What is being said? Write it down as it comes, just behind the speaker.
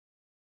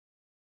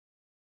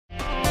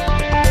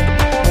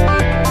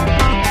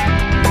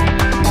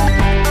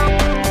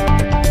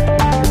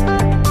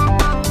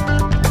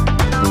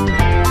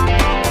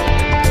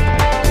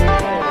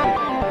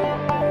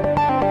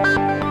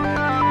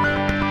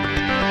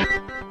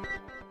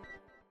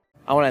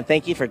I want to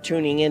thank you for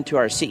tuning in to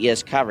our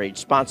CES coverage,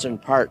 sponsored in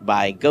part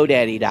by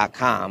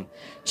GoDaddy.com.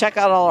 Check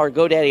out all our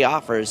GoDaddy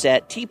offers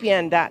at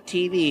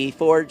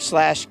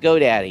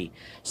tpn.tv/GoDaddy.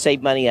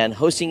 Save money on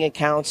hosting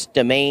accounts,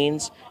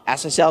 domains,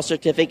 SSL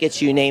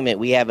certificates, you name it.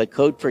 We have a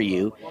code for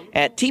you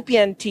at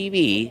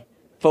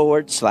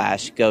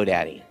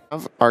tpntv/GoDaddy.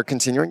 Our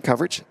continuing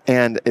coverage,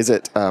 and is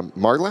it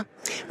Marla?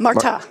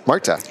 Marta.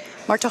 Marta.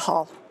 Marta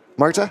Hall.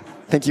 Marta,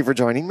 thank you for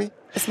joining me.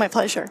 It's my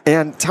pleasure.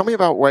 And tell me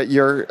about what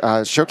you're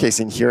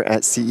showcasing here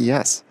at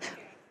CES.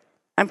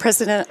 I'm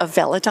president of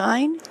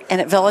Velodyne, and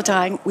at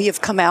Velodyne, we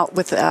have come out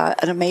with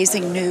an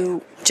amazing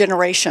new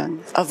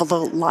generation of a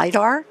little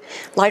LiDAR.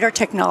 LiDAR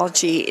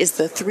technology is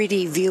the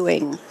 3D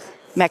viewing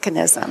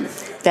mechanism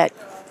that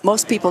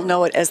most people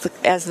know it as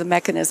the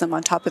mechanism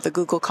on top of the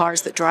Google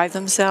cars that drive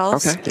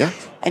themselves. Okay, yeah.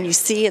 And you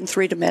see in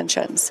 3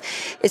 dimensions.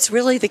 It's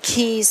really the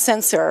key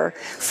sensor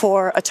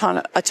for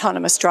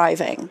autonomous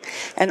driving,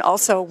 and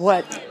also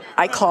what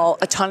I call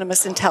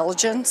autonomous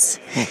intelligence.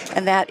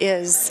 And that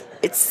is,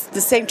 it's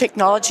the same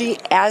technology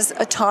as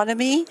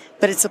autonomy,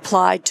 but it's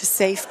applied to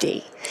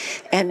safety.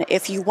 And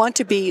if you want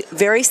to be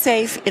very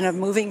safe in a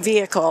moving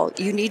vehicle,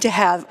 you need to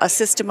have a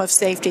system of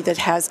safety that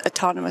has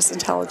autonomous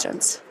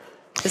intelligence.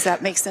 Does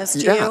that make sense to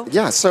you?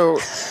 Yeah. So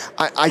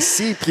I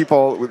see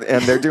people,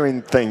 and they're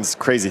doing things,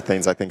 crazy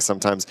things, I think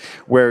sometimes,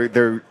 where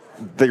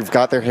they've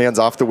got their hands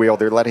off the wheel,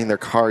 they're letting their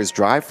cars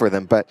drive for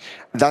them, but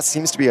that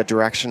seems to be a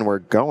direction we're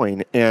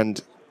going,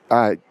 and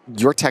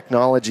your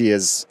technology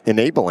is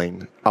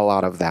enabling a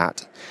lot of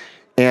that.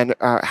 And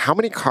how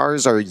many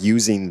cars are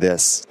using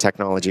this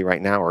technology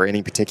right now, or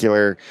any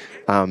particular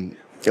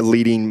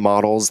leading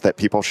models that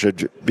people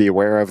should be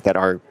aware of that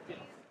are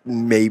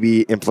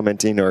maybe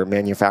implementing or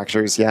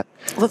manufacturers yet?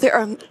 Well, there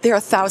are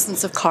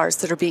thousands of cars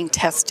that are being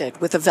tested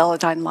with a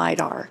Velodyne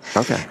LiDAR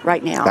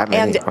right now. That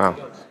many? And wow.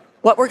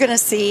 What we're going to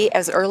see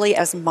as early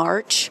as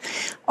March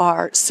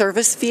are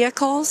service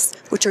vehicles,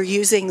 which are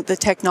using the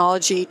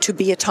technology to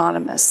be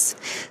autonomous.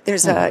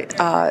 There's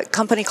a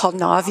company called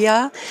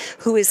Navia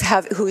who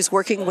is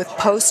working with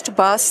Post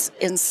Bus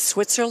in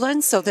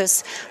Switzerland. So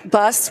this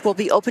bus will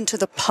be open to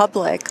the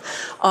public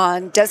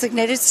on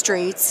designated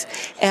streets,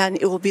 and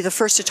it will be the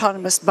first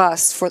autonomous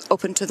bus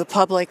open to the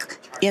public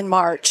in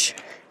March.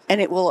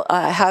 And it will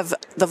have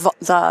the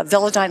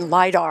Velodyne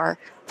LiDAR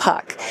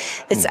puck.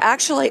 It's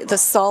actually the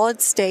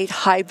solid-state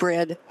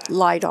hybrid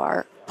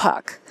LiDAR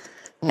puck.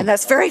 And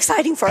that's very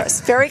exciting for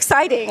us. Very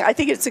exciting. I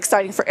think it's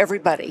exciting for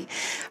everybody,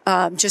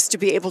 just to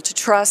be able to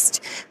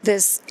trust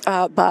this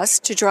bus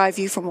to drive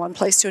you from one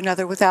place to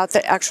another without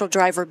the actual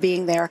driver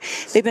being there.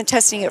 They've been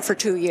testing it for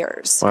 2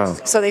 years. Wow.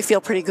 So they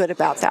feel pretty good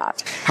about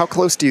that. How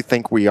close do you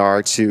think we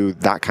are to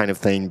that kind of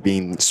thing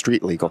being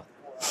street legal?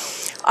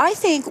 I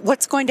think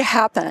what's going to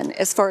happen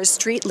as far as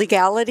street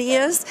legality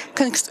is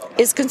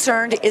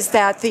concerned is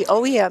that the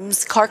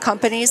OEMs, car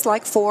companies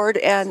like Ford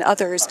and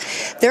others,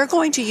 they're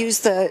going to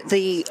use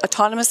the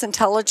autonomous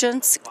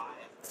intelligence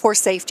for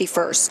safety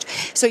first.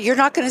 So you're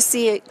not going to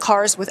see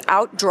cars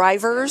without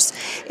drivers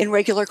in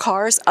regular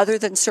cars other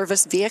than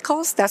service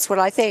vehicles. That's what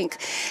I think.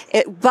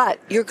 But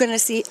you're going to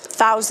see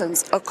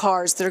thousands of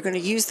cars that are going to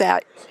use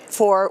that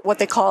for what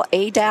they call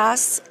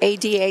ADAS,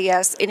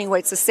 ADAS. Anyway,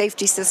 it's a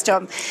safety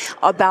system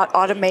about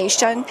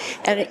automation,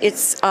 and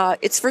it's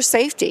for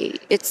safety.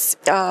 It's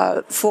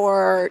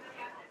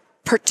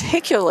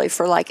particularly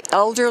for like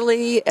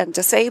elderly and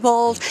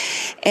disabled,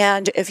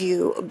 and if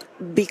you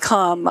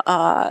become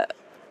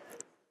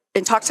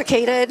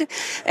intoxicated,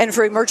 and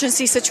for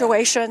emergency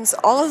situations,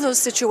 all of those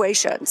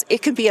situations,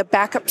 it can be a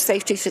backup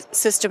safety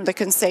system that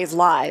can save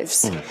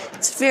lives.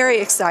 It's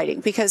very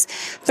exciting because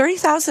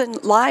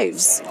 30,000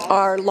 lives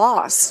are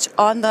lost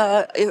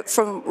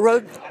from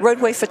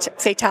roadway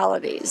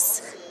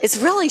fatalities. It's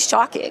really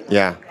shocking.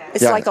 Yeah.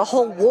 It's like a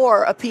whole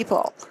war of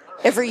people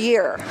every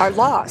year are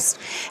lost.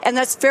 And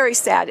that's very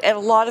sad. And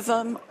a lot of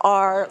them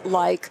are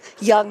like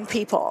young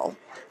people.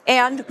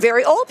 And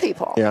very old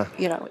people. Yeah.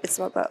 You know, it's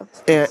not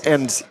both.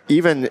 And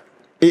even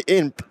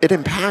it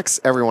impacts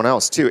everyone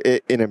else too.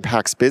 It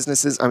impacts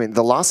businesses. I mean,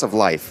 the loss of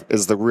life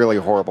is the really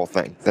horrible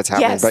thing that's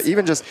happening. Yes. But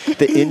even just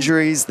the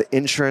injuries, the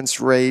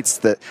insurance rates,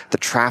 the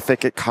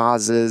traffic it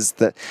causes,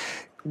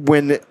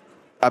 when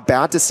a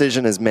bad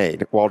decision is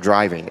made while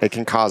driving, it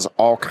can cause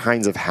all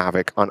kinds of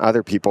havoc on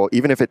other people,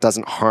 even if it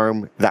doesn't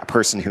harm that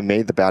person who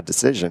made the bad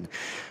decision.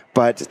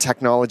 But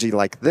technology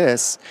like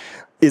this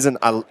isn't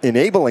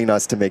enabling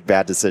us to make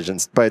bad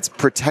decisions, but it's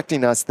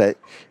protecting us that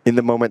in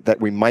the moment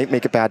that we might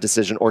make a bad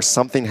decision or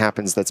something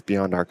happens that's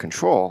beyond our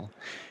control,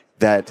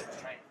 that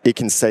it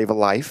can save a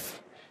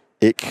life,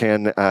 it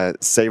can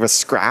save a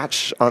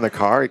scratch on a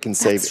car, it can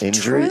save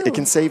injury, it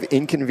can save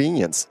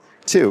inconvenience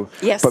too.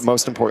 Yes. But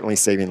most importantly,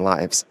 saving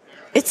lives.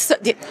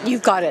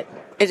 You've got it.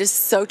 It is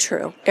so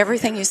true.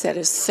 Everything you said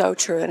is so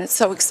true, and it's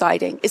so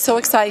exciting. It's so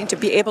exciting to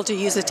be able to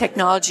use the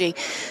technology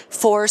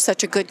for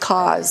such a good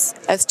cause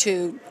as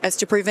to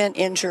prevent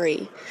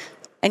injury.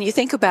 And you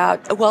think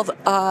about,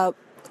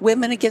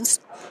 women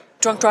against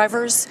drunk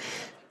drivers,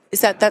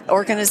 Is that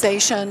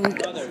organization?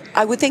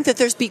 I would think that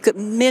there's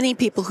many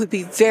people who'd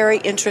be very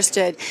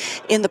interested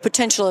in the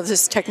potential of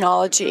this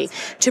technology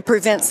to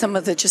prevent some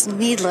of the just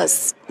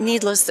needless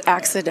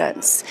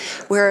accidents,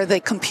 where the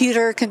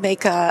computer can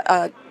make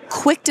a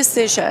quick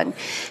decision,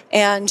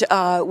 and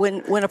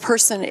when a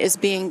person is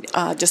being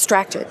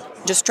distracted.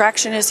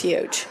 Distraction is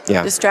huge.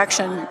 Yeah.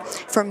 Distraction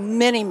for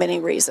many, many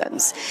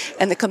reasons.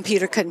 And the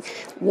computer can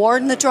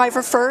warn the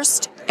driver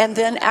first, and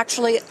then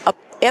actually,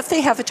 if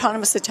they have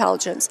autonomous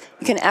intelligence,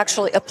 you can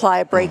actually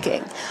apply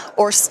braking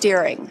or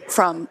steering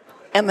from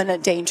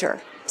imminent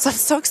danger. So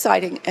it's so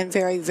exciting and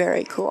very,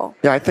 very cool.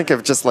 Yeah, I think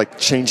of just like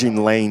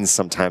changing lanes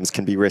sometimes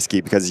can be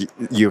risky because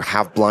you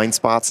have blind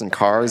spots in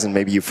cars and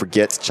maybe you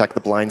forget to check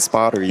the blind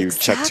spot, or you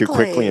check too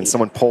quickly and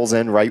someone pulls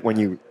in right when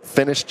you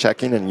finish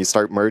checking and you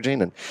start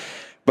merging.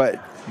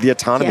 But the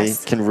autonomy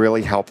can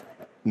really help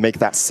make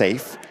that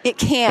safe. It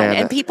can.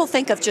 And people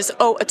think of just,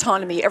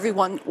 autonomy.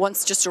 Everyone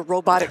wants just a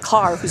robotic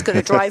car who's going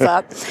to drive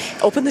up,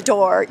 open the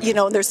door,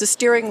 and there's a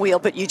steering wheel,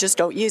 but you just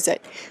don't use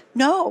it.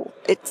 No.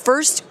 At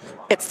first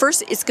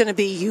it's going to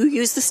be you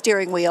use the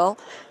steering wheel,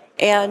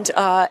 and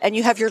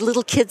you have your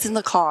little kids in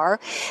the car,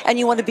 and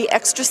you want to be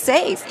extra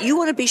safe. You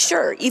want to be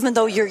sure, even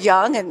though you're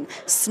young and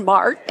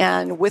smart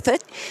and with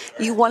it,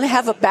 you want to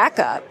have a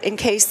backup in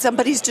case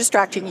somebody's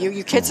distracting you,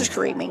 your kids are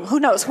screaming, who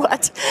knows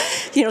what.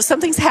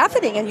 Something's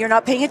happening and you're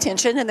not paying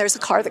attention, and there's a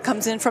car that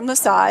comes in from the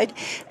side,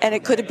 and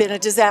it could have been a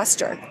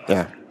disaster.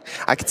 Yeah.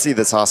 I could see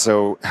this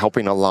also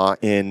helping a lot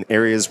in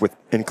areas with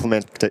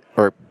inclement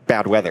or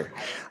bad weather,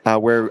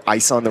 where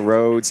ice on the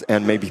roads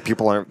and maybe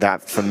people aren't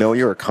that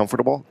familiar or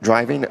comfortable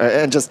driving.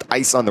 And just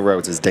ice on the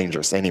roads is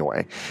dangerous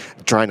anyway.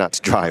 Try not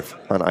to drive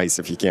on ice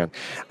if you can.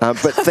 But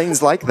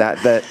things like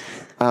that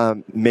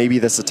maybe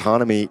this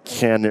autonomy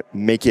can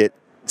make it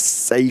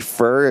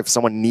safer if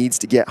someone needs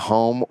to get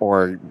home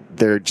or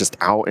they're just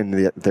out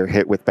and they're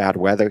hit with bad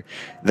weather,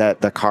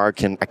 that the car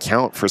can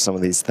account for some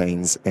of these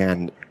things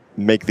and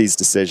make these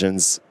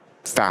decisions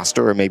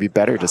faster or maybe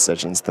better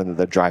decisions than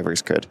the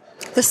drivers could.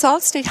 The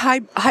solid-state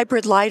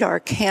hybrid LiDAR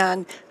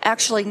can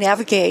actually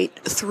navigate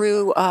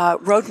through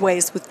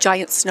roadways with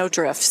giant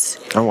snowdrifts.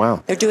 Oh,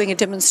 wow. They're doing a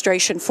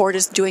demonstration. Ford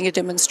is doing a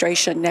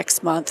demonstration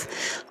next month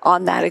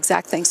on that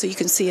exact thing. So you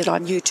can see it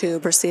on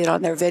YouTube or see it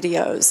on their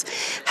videos,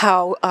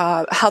 how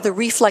the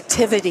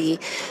reflectivity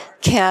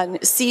can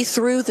see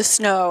through the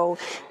snow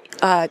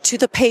to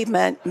the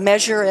pavement,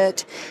 measure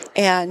it,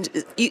 and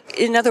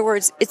in other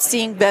words, it's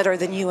seeing better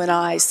than you and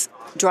I's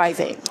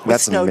driving with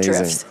That's snow amazing.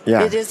 drifts.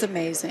 Yeah. It is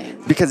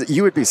amazing. Because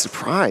you would be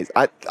surprised.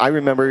 I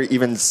remember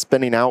even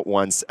spinning out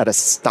once at a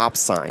stop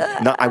sign.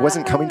 No, I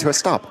wasn't coming to a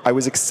stop. I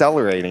was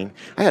accelerating.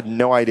 I had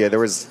no idea there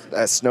was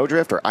a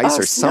snowdrift or ice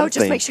or Snow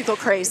something. just makes you go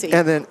crazy.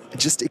 And then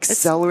just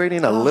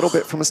accelerating a little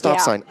bit from a stop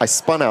sign. I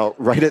spun out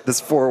right at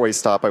this four-way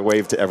stop. I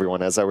waved to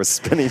everyone as I was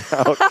spinning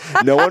out.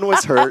 No one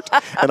was hurt.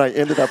 And I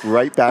ended up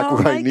right back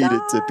where I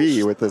needed to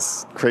be with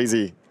this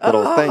crazy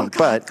little thing. God,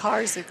 but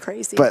cars are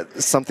crazy.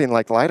 But something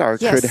like LiDAR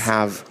could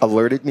have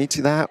alerted me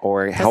to that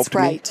or helped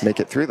me make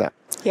it through that.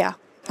 Yeah.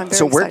 I'm very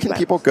So where excited can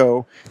people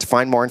go to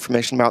find more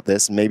information about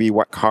this and maybe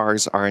what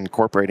cars are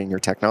incorporating your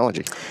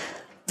technology?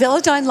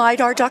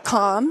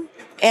 VelodyneLiDAR.com.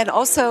 And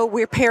also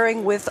we're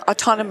pairing with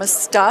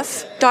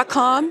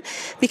AutonomousStuff.com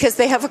because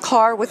they have a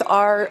car with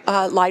our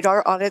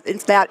LiDAR on it.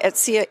 It's that at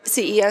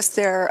CES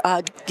they're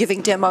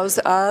giving demos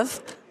of.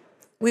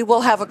 We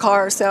will have a car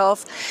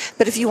ourselves.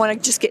 But if you want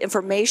to just get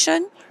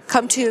information,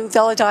 come to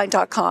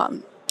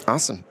Velodyne.com.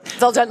 Awesome.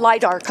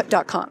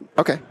 VelodyneLiDAR.com.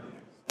 Okay.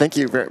 Thank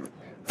you.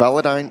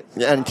 Velodyne.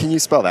 And can you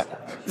spell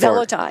that?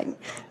 Velodyne.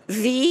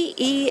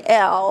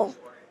 VELODYNE.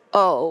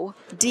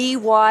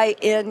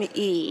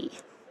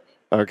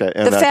 Okay.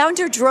 And the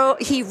founder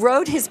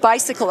rode his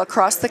bicycle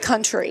across the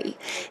country.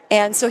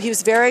 And so he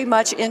was very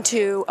much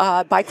into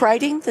bike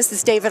riding. This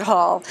is David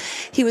Hall.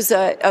 He was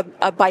a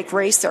bike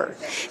racer.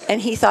 And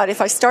he thought, if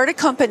I start a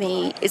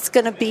company, it's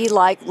going to be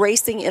like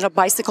racing in a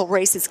bicycle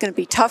race. It's going to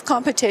be tough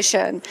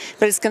competition,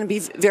 but it's going to be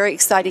very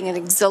exciting and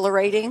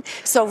exhilarating.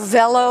 So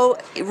Velo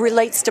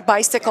relates to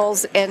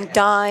bicycles, and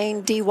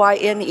Dyne,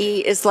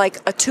 D-Y-N-E, is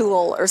like a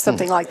tool or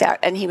something like that.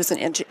 And he is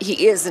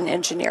an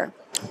engineer.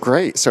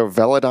 Great. So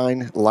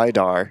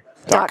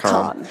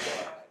VelodyneLiDAR.com.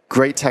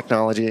 Great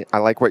technology. I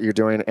like what you're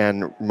doing.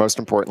 And most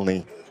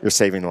importantly, you're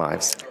saving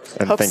lives.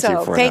 And thank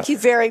you for that. Thank you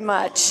very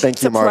much.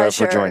 Thank you, Marta,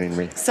 for joining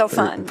me. So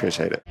fun.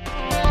 Appreciate it.